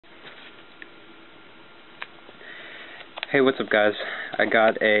Hey, what's up guys? I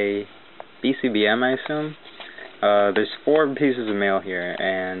got a TCBM, I assume. There's 4 pieces of mail here,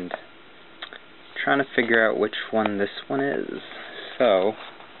 and I'm trying to figure out which one this one is. So,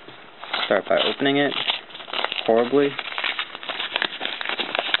 start by opening it horribly.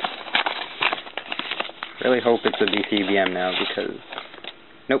 Really hope it's a TCBM now, because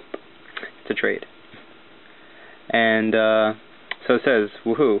nope, it's a trade. And so it says,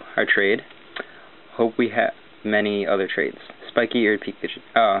 woohoo, our trade. Hope we have many other trades. SpikyEaredPichu.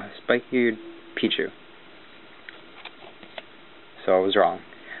 SpikyEaredPichu. So I was wrong.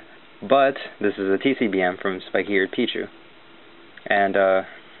 But this is a TCBM from SpikyEaredPichu. And the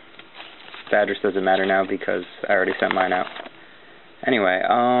address doesn't matter now because I already sent mine out. Anyway,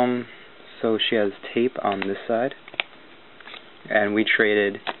 so she has tape on this side. And we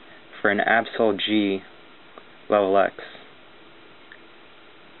traded for an Absol G level X.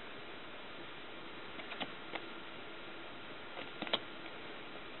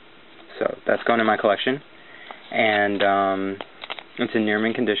 So that's going in my collection, and it's in near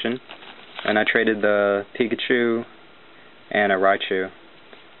mint condition. And I traded the Pikachu and a Raichu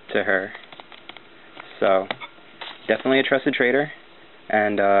to her. So definitely a trusted trader,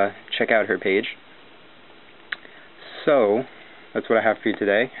 and check out her page. So that's what I have for you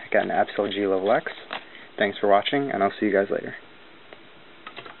today. I got an Absol G level X. Thanks for watching, and I'll see you guys later.